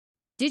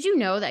Did you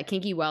know that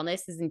kinky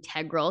wellness is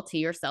integral to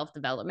your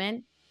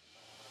self-development?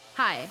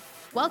 Hi,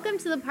 welcome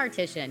to The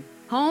Partition,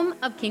 home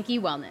of kinky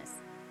wellness,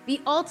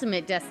 the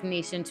ultimate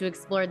destination to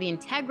explore the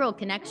integral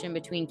connection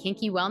between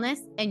kinky wellness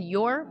and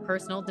your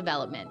personal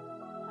development.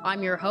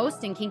 I'm your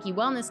host and kinky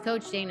wellness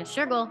coach, Dana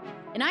Schurgel,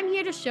 and I'm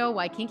here to show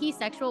why kinky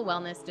sexual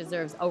wellness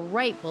deserves a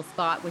rightful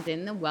spot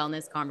within the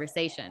wellness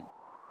conversation.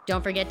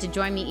 Don't forget to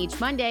join me each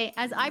Monday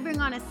as I bring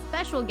on a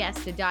special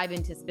guest to dive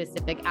into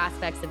specific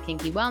aspects of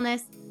kinky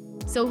wellness.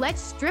 So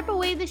let's strip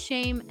away the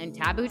shame and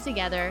taboo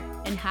together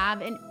and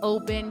have an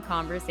open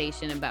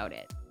conversation about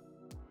it.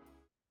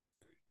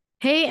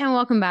 Hey, and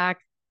welcome back.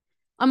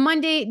 On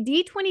Monday,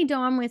 D20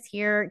 Dom was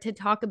here to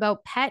talk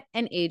about pet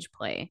and age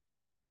play.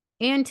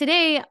 And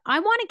today, I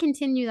want to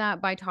continue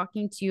that by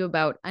talking to you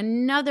about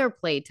another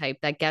play type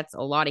that gets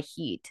a lot of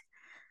heat,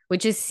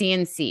 which is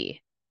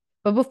CNC.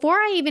 But before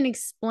I even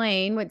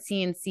explain what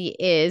CNC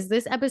is,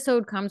 this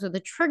episode comes with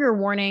a trigger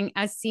warning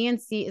as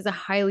CNC is a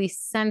highly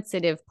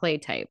sensitive play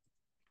type.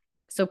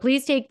 So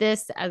please take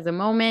this as a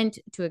moment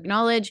to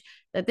acknowledge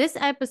that this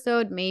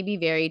episode may be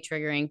very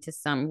triggering to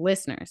some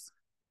listeners.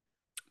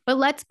 But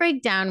let's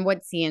break down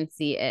what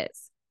CNC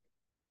is.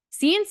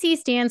 CNC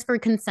stands for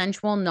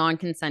consensual,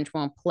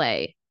 non-consensual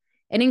play.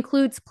 It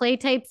includes play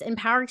types and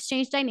power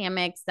exchange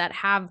dynamics that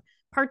have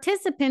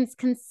participants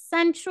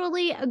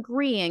consensually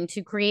agreeing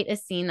to create a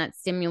scene that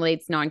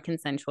stimulates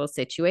non-consensual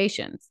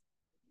situations.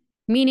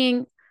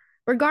 Meaning,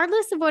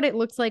 regardless of what it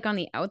looks like on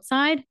the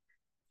outside,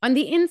 on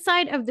the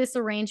inside of this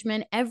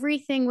arrangement,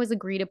 everything was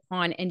agreed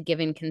upon and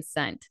given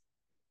consent.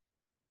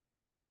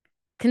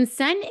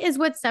 Consent is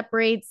what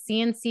separates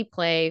CNC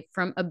play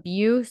from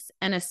abuse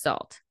and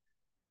assault.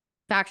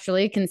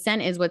 Factually,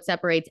 consent is what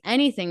separates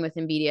anything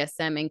within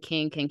BDSM and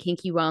kink and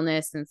kinky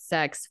wellness and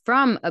sex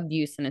from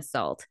abuse and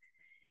assault.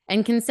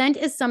 And consent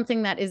is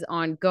something that is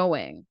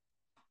ongoing.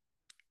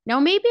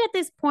 Now, maybe at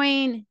this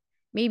point,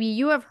 maybe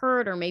you have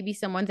heard, or maybe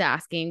someone's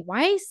asking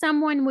why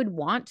someone would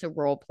want to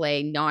role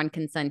play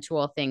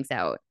non-consensual things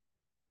out.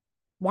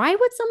 Why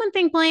would someone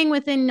think playing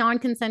within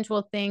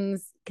non-consensual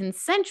things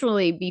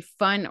consensually be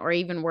fun or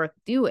even worth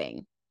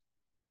doing?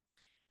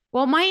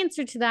 Well, my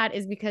answer to that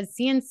is because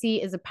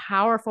CNC is a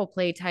powerful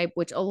play type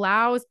which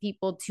allows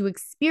people to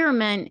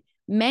experiment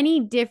many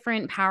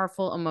different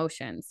powerful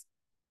emotions.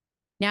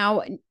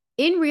 Now,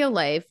 in real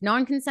life,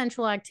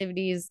 non-consensual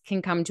activities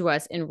can come to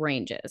us in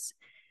ranges.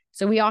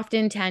 So we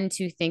often tend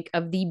to think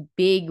of the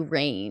big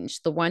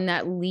range, the one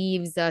that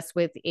leaves us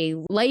with a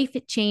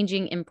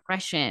life-changing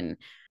impression.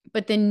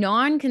 But the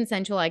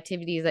non-consensual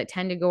activities that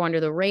tend to go under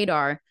the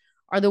radar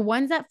are the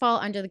ones that fall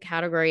under the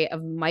category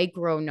of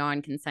micro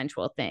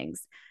non-consensual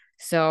things.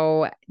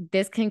 So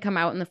this can come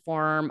out in the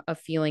form of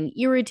feeling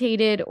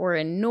irritated or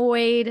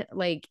annoyed,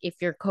 like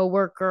if your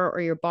coworker or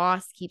your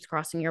boss keeps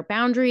crossing your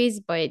boundaries,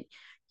 but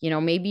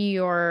maybe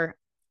your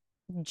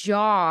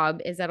job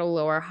is at a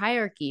lower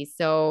hierarchy.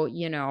 So,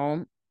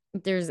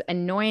 there's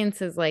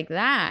annoyances like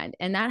that.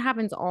 And that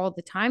happens all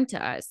the time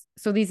to us.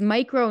 So these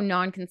micro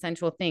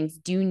non-consensual things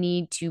do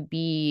need to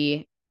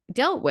be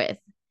dealt with.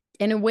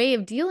 And a way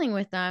of dealing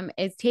with them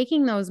is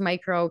taking those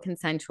micro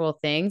consensual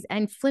things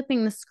and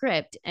flipping the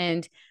script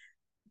and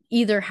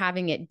either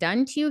having it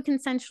done to you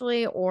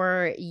consensually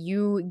or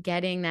you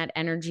getting that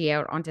energy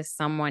out onto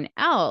someone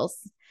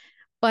else.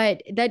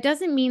 But that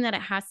doesn't mean that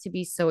it has to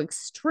be so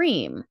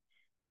extreme.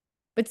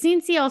 But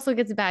CNC also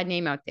gets a bad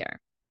name out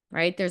there,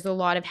 right? There's a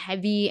lot of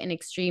heavy and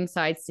extreme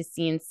sides to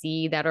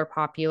CNC that are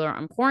popular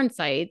on porn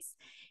sites.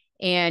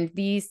 And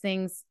these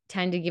things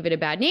tend to give it a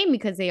bad name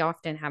because they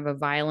often have a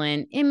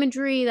violent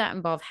imagery that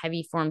involve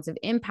heavy forms of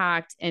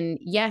impact. And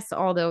yes,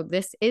 although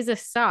this is a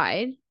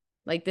side,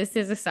 this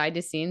is a side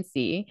to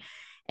CNC,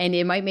 and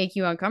it might make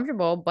you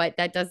uncomfortable, but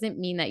that doesn't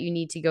mean that you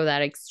need to go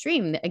that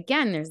extreme.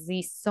 Again, there's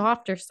the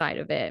softer side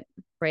of it,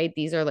 right?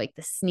 These are like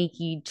the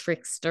sneaky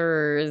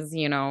tricksters,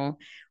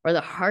 or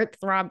the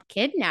heartthrob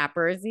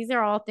kidnappers. These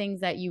are all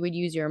things that you would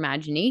use your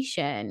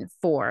imagination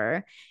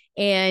for.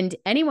 And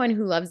anyone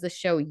who loves the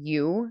show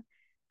You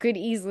could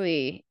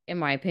easily, in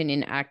my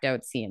opinion, act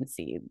out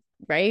CNC,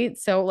 right?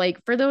 So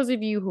for those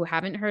of you who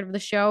haven't heard of the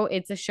show,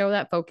 it's a show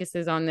that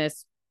focuses on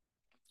this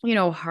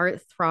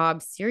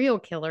heartthrob serial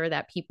killer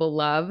that people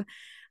love.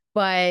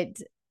 But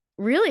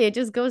really, it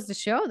just goes to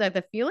show that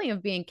the feeling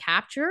of being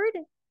captured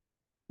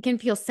can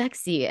feel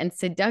sexy and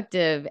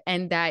seductive.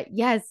 And that,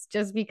 yes,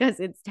 just because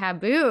it's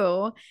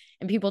taboo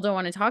and people don't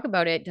want to talk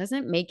about it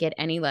doesn't make it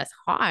any less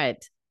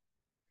hot.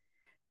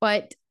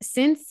 But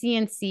since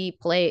CNC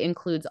play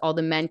includes all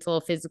the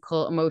mental,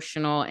 physical,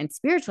 emotional, and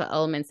spiritual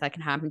elements that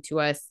can happen to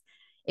us,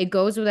 it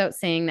goes without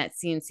saying that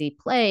CNC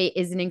play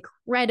is an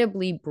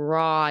incredibly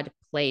broad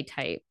play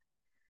type.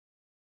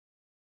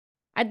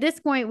 At this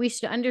point, we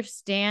should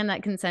understand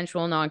that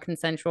consensual,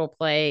 non-consensual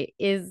play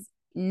is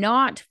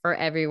not for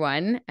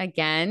everyone.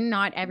 Again,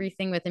 not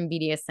everything within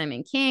BDSM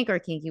and kink or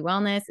kinky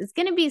wellness is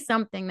going to be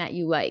something that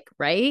you like,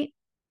 right?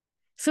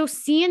 So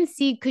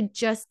CNC could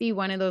just be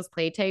one of those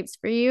play types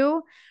for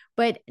you,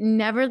 but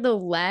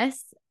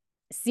nevertheless,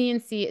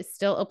 CNC is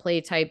still a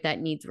play type that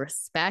needs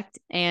respect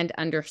and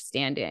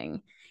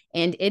understanding.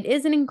 And it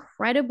is an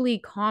incredibly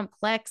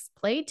complex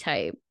play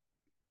type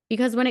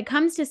because when it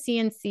comes to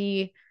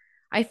CNC,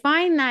 I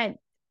find that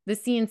the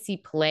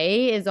CNC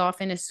play is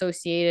often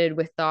associated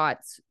with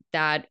thoughts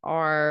that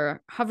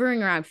are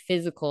hovering around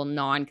physical,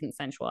 non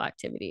consensual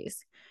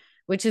activities,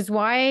 which is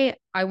why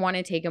I want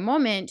to take a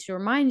moment to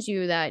remind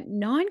you that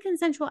non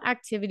consensual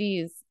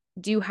activities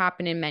do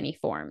happen in many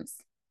forms.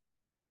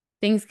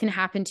 Things can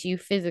happen to you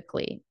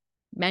physically,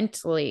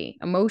 mentally,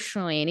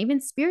 emotionally, and even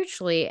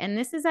spiritually. And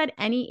this is at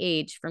any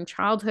age from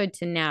childhood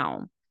to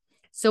now.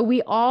 So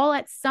we all,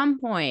 at some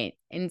point,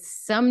 in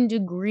some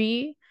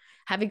degree,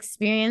 have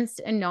experienced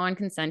a non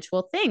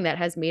consensual thing that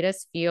has made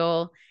us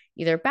feel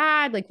either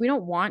bad, like we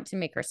don't want to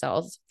make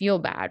ourselves feel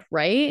bad,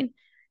 right?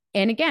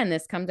 And again,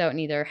 this comes out in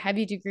either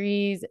heavy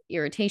degrees,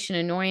 irritation,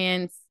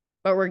 annoyance,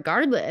 but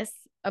regardless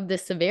of the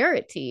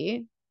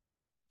severity,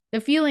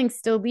 the feeling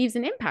still leaves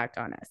an impact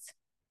on us,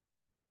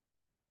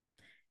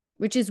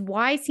 which is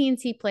why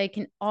CNC play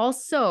can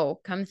also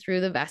come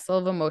through the vessel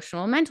of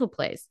emotional and mental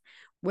plays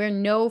where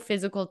no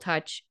physical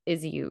touch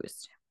is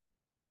used.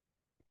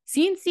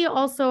 CNC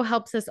also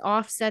helps us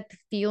offset the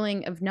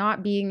feeling of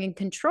not being in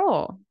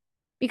control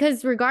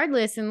because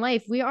regardless in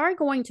life, we are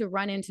going to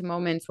run into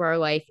moments where our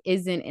life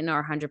isn't in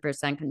our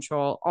 100%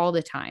 control all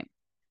the time.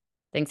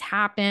 Things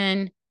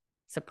happen,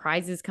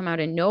 surprises come out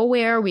of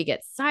nowhere, we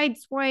get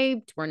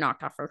sideswiped, we're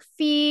knocked off our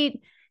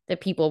feet, the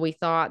people we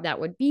thought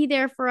that would be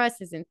there for us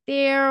isn't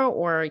there,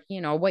 or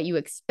what you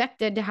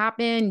expected to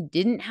happen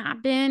didn't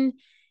happen.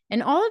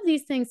 And all of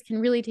these things can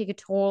really take a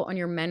toll on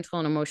your mental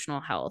and emotional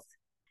health.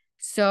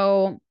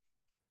 So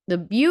the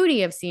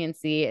beauty of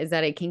CNC is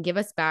that it can give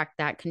us back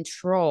that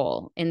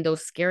control in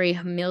those scary,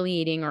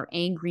 humiliating, or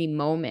angry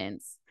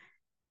moments.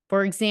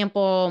 For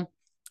example,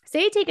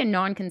 say I take a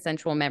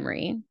non-consensual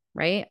memory,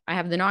 right? I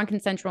have the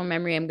non-consensual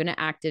memory, I'm going to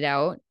act it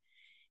out.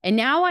 And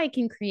now I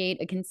can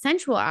create a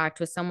consensual act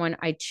with someone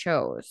I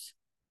chose,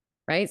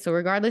 right? So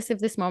regardless if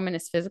this moment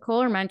is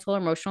physical or mental or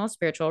emotional or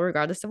spiritual,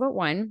 regardless of what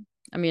one,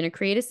 I'm going to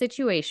create a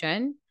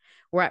situation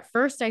where at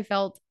first I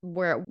felt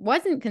where it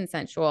wasn't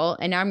consensual,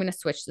 and now I'm going to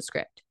switch the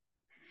script.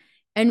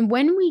 And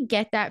when we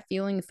get that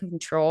feeling of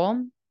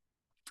control,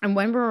 and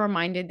when we're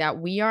reminded that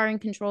we are in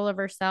control of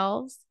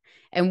ourselves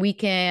and we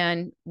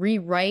can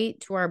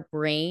rewrite to our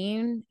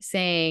brain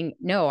saying,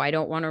 no, I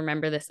don't want to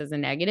remember this as a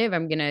negative.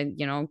 I'm going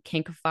to,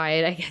 kinkify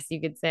it, I guess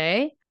you could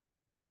say.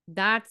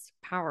 That's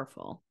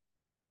powerful.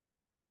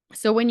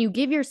 So when you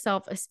give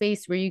yourself a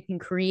space where you can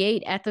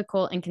create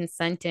ethical and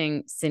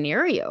consenting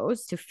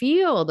scenarios to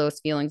feel those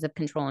feelings of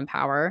control and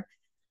power,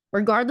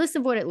 regardless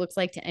of what it looks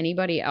like to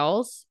anybody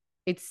else,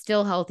 it's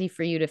still healthy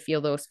for you to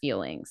feel those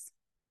feelings.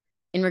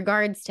 In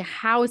regards to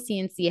how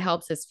CNC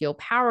helps us feel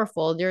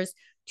powerful, there's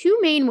two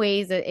main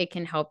ways that it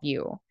can help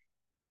you.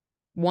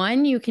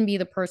 One, you can be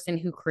the person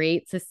who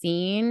creates a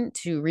scene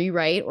to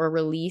rewrite or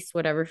release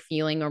whatever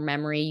feeling or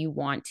memory you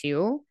want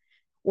to.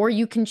 Or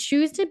you can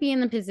choose to be in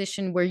the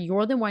position where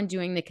you're the one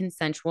doing the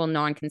consensual,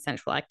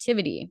 non-consensual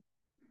activity.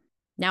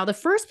 Now, the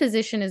first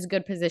position is a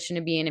good position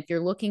to be in if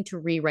you're looking to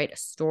rewrite a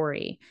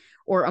story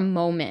or a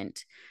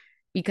moment,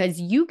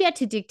 because you get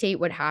to dictate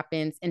what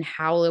happens and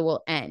how it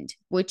will end,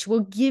 which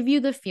will give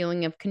you the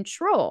feeling of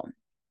control.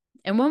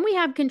 And when we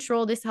have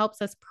control, this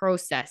helps us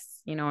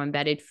process,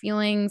 embedded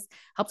feelings,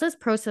 helps us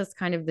process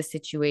kind of the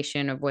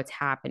situation of what's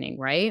happening,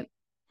 right?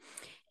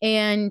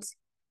 And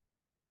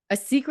a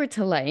secret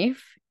to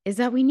life is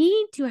that we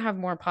need to have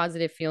more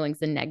positive feelings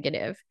than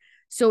negative.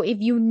 So if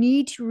you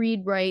need to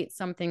rewrite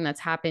something that's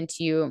happened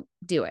to you,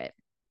 do it.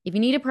 If you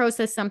need to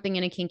process something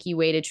in a kinky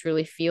way to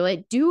truly feel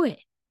it, do it.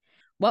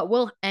 What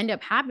will end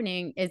up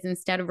happening is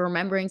instead of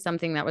remembering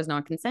something that was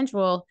not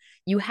consensual,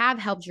 you have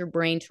helped your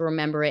brain to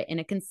remember it in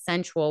a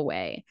consensual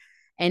way.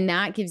 And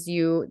that gives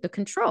you the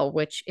control,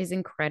 which is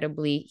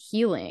incredibly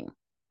healing.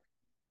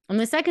 And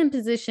the second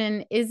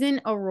position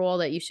isn't a role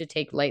that you should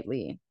take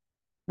lightly.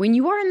 When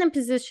you are in the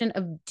position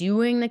of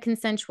doing the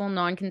consensual,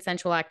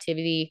 non-consensual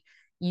activity,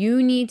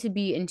 you need to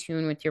be in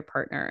tune with your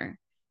partner.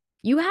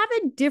 You have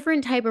a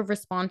different type of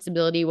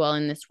responsibility while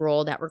in this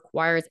role that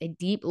requires a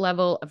deep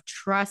level of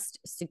trust,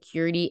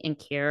 security, and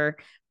care,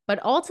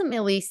 but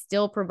ultimately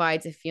still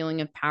provides a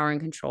feeling of power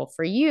and control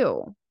for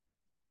you.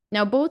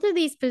 Now, both of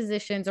these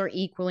positions are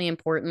equally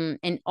important,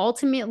 and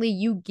ultimately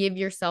you give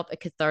yourself a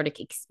cathartic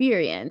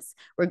experience,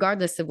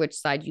 regardless of which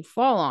side you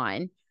fall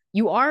on.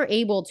 You are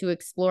able to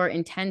explore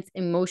intense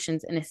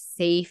emotions in a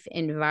safe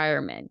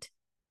environment.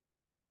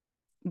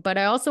 But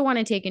I also want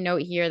to take a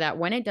note here that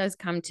when it does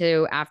come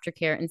to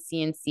aftercare and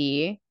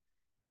CNC,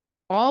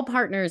 all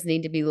partners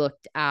need to be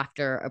looked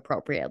after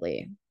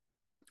appropriately.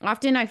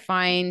 Often I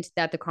find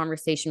that the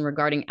conversation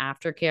regarding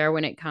aftercare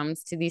when it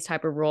comes to these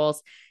type of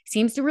roles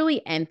seems to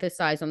really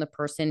emphasize on the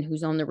person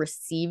who's on the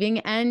receiving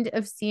end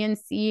of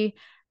CNC.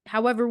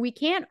 However, we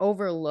can't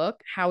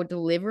overlook how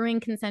delivering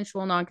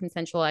consensual,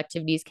 non-consensual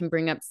activities can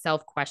bring up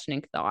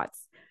self-questioning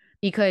thoughts.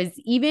 Because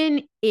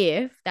even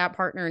if that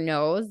partner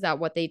knows that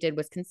what they did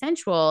was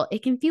consensual,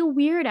 it can feel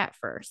weird at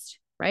first,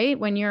 right?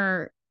 When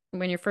you're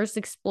first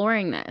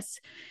exploring this,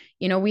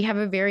 we have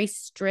a very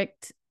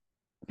strict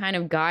kind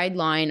of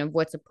guideline of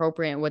what's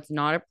appropriate and what's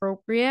not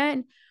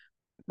appropriate.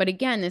 But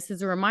again, this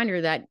is a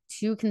reminder that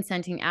two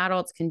consenting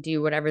adults can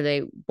do whatever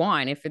they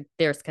want if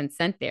there's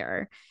consent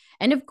there.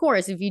 And of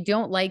course, if you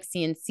don't like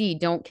CNC,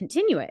 don't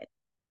continue it.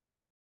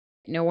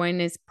 No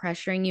one is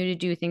pressuring you to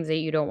do things that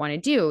you don't want to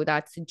do.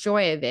 That's the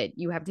joy of it.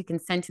 You have to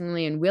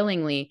consentingly and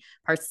willingly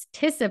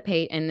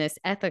participate in this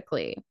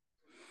ethically.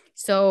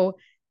 So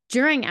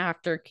during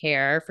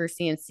aftercare for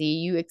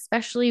CNC, you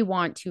especially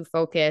want to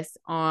focus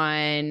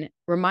on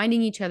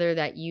reminding each other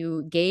that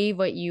you gave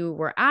what you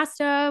were asked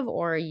of,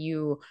 or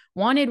you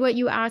wanted what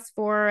you asked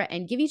for,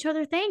 and give each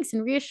other thanks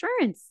and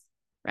reassurance,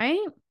 right?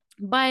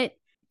 But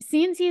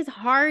CNC is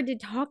hard to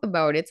talk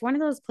about. It's one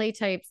of those play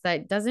types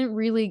that doesn't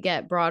really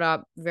get brought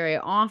up very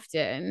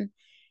often.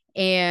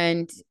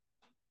 And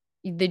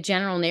the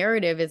general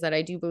narrative is that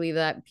I do believe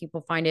that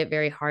people find it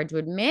very hard to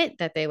admit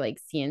that they like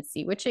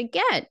CNC, which I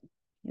get.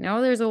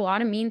 There's a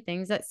lot of mean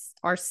things that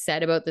are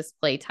said about this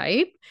play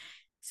type.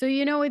 So,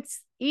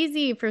 it's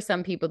easy for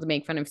some people to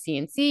make fun of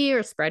CNC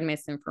or spread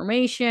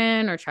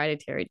misinformation or try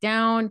to tear it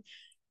down.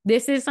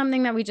 This is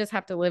something that we just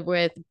have to live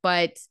with.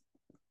 But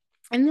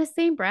in the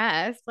same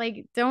breath,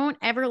 like, don't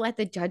ever let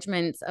the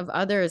judgments of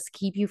others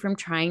keep you from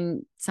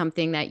trying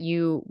something that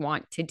you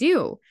want to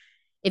do.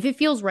 If it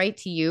feels right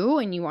to you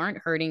and you aren't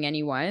hurting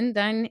anyone,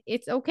 then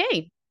it's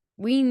okay.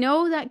 We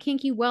know that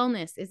kinky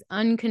wellness is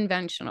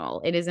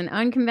unconventional. It is an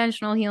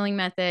unconventional healing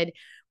method,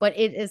 but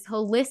it is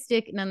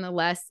holistic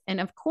nonetheless.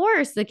 And of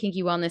course, the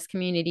kinky wellness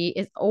community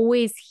is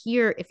always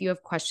here if you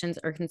have questions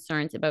or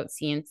concerns about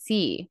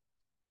CNC.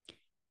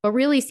 But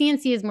really,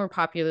 CNC is more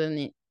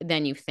popular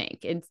than you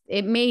think.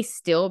 It may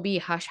still be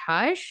hush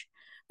hush,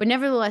 but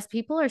nevertheless,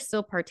 people are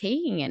still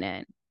partaking in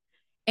it.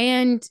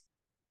 And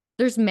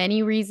there's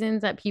many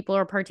reasons that people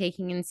are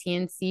partaking in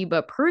CNC,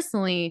 but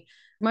personally,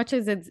 much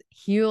as it's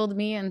healed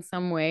me in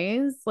some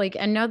ways, like,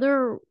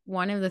 another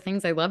one of the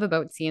things I love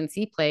about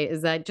CNC play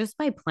is that just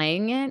by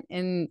playing it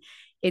in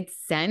its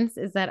sense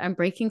is that I'm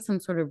breaking some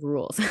sort of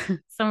rules,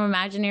 some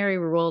imaginary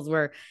rules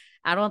where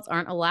adults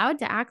aren't allowed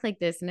to act like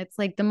this. And it's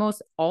like the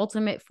most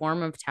ultimate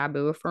form of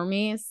taboo for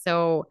me.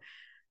 So,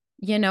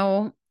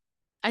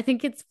 I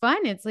think it's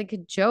fun. It's like a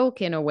joke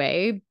in a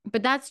way,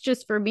 but that's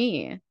just for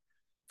me.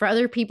 For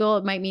other people,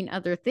 it might mean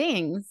other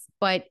things,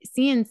 but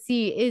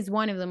CNC is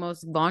one of the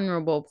most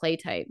vulnerable play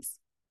types.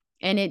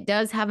 And it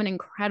does have an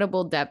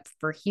incredible depth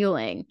for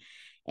healing.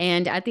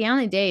 And at the end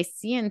of the day,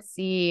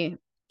 CNC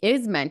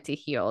is meant to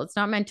heal. It's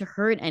not meant to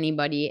hurt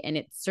anybody. And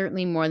it's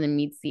certainly more than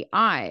meets the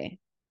eye.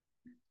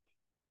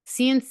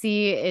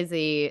 CNC is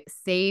a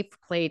safe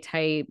play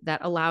type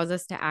that allows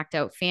us to act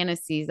out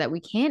fantasies that we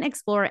can't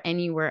explore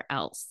anywhere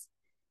else.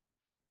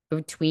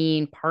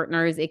 Between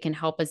partners, it can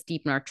help us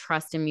deepen our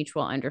trust and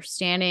mutual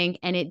understanding.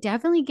 And it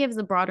definitely gives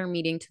a broader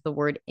meaning to the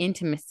word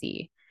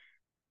intimacy.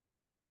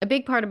 A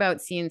big part about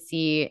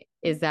CNC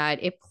is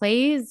that it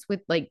plays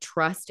with like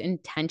trust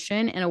and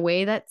tension in a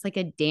way that's like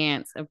a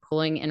dance of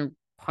pulling and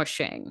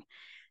pushing.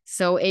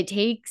 So it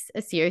takes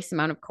a serious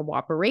amount of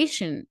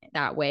cooperation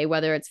that way,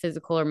 whether it's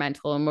physical or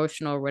mental,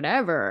 emotional, or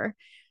whatever.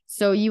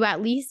 So you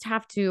at least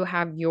have to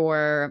have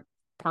your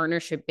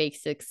partnership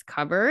basics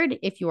covered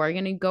if you are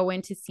going to go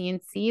into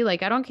CNC.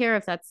 Like, I don't care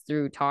if that's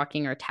through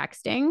talking or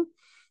texting,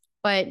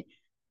 but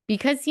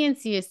because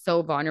CNC is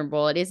so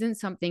vulnerable, it isn't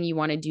something you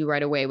want to do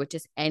right away with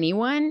just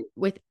anyone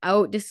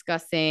without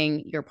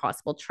discussing your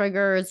possible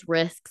triggers,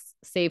 risks,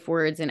 safe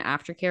words, and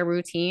aftercare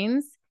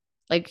routines.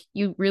 Like,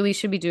 you really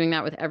should be doing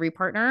that with every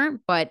partner,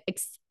 but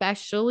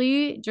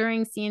especially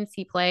during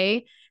CNC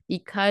play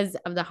because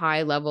of the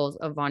high levels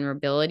of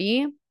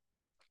vulnerability.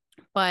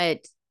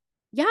 But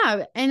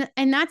yeah, and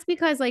that's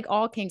because, like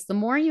all kinks, the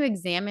more you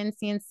examine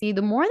CNC,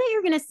 the more that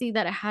you're going to see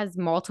that it has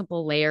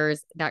multiple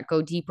layers that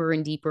go deeper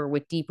and deeper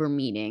with deeper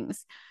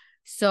meanings.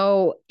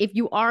 So if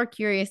you are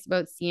curious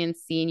about CNC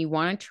and you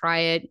want to try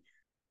it,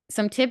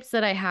 some tips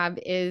that I have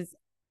is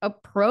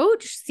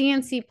approach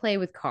CNC play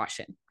with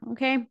caution,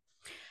 okay?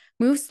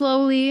 Move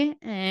slowly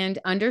and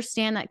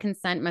understand that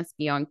consent must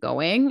be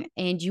ongoing,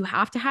 and you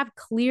have to have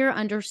clear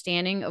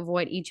understanding of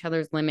what each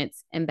other's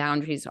limits and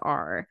boundaries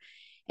are.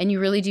 And you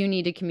really do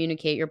need to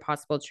communicate your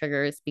possible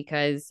triggers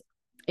because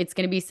it's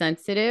going to be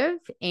sensitive,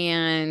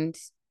 and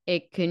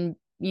it can,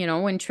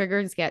 when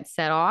triggers get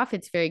set off,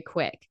 it's very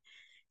quick.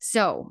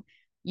 So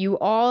you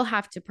all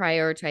have to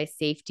prioritize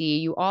safety.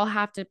 You all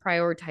have to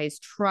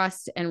prioritize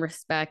trust and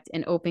respect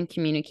and open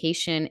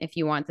communication if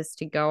you want this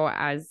to go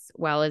as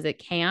well as it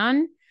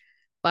can.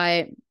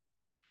 But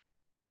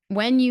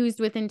when used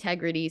with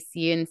integrity,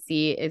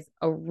 CNC is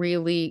a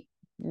really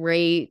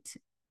great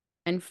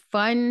and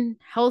fun,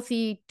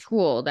 healthy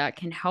tool that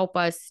can help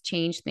us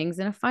change things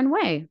in a fun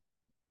way.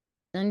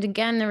 And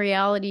again, the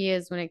reality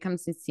is when it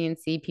comes to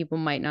CNC, people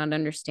might not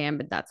understand,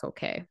 but that's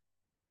okay.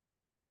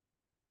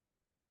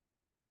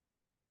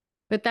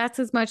 But that's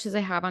as much as I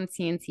have on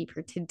CNC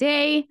for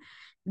today.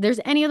 If there's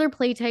any other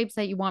play types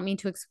that you want me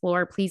to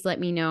explore, please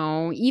let me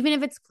know. Even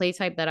if it's play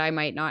type that I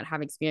might not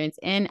have experience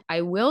in,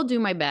 I will do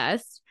my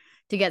best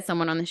to get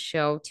someone on the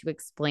show to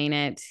explain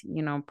it,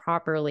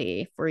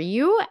 properly for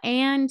you.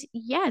 And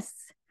yes,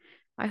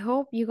 I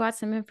hope you got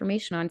some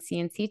information on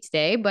CNC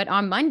today. But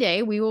on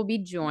Monday, we will be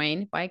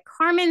joined by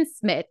Carmen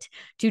Smith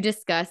to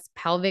discuss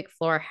pelvic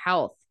floor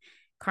health.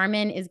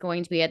 Carmen is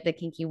going to be at the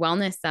Kinky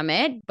Wellness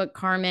Summit, but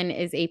Carmen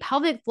is a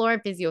pelvic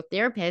floor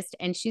physiotherapist,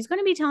 and she's going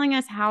to be telling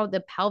us how the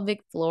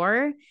pelvic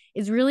floor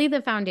is really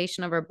the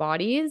foundation of our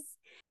bodies.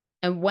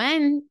 And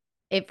when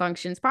it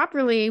functions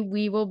properly,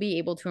 we will be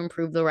able to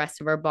improve the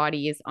rest of our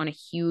bodies on a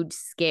huge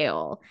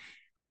scale.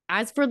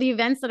 As for the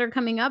events that are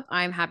coming up,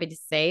 I'm happy to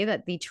say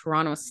that the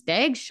Toronto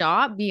Stag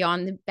Shop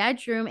Beyond the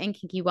Bedroom and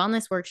Kinky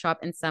Wellness Workshop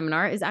and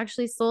Seminar is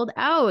actually sold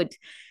out.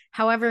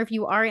 However, if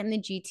you are in the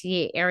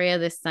GTA area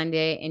this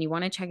Sunday and you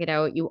want to check it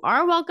out, you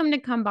are welcome to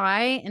come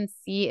by and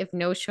see if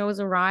no shows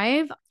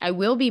arrive. I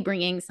will be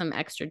bringing some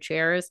extra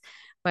chairs,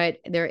 but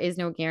there is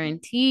no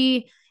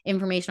guarantee.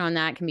 Information on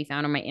that can be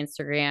found on my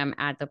Instagram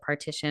at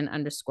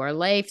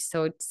thepartition_life.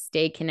 So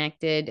stay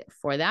connected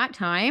for that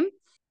time.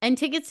 And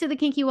tickets to the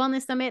Kinky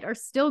Wellness Summit are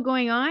still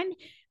going on,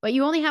 but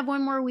you only have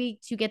one more week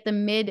to get the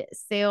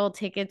mid-sale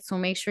tickets. So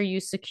make sure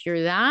you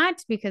secure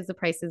that because the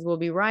prices will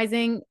be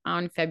rising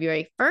on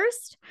February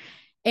 1st.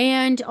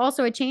 And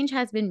also, a change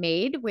has been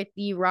made with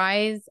the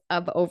rise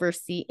of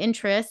overseas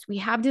interest. We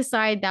have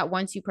decided that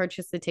once you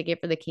purchase the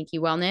ticket for the Kinky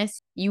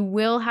Wellness, you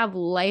will have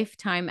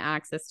lifetime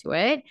access to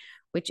it,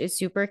 which is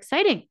super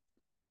exciting.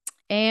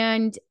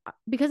 And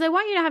because I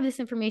want you to have this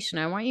information,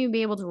 I want you to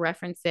be able to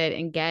reference it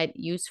and get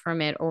use from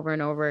it over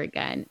and over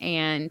again.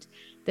 And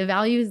the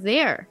value is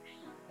there.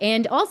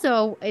 And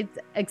also, it's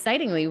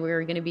excitingly,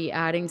 we're going to be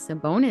adding some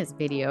bonus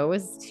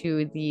videos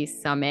to the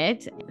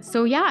summit.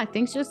 So yeah,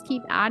 things just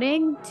keep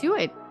adding to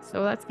it.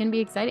 So that's going to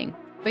be exciting.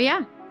 But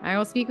yeah, I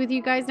will speak with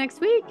you guys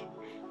next week.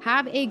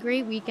 Have a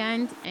great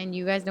weekend, and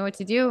you guys know what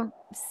to do.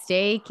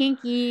 Stay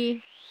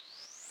kinky.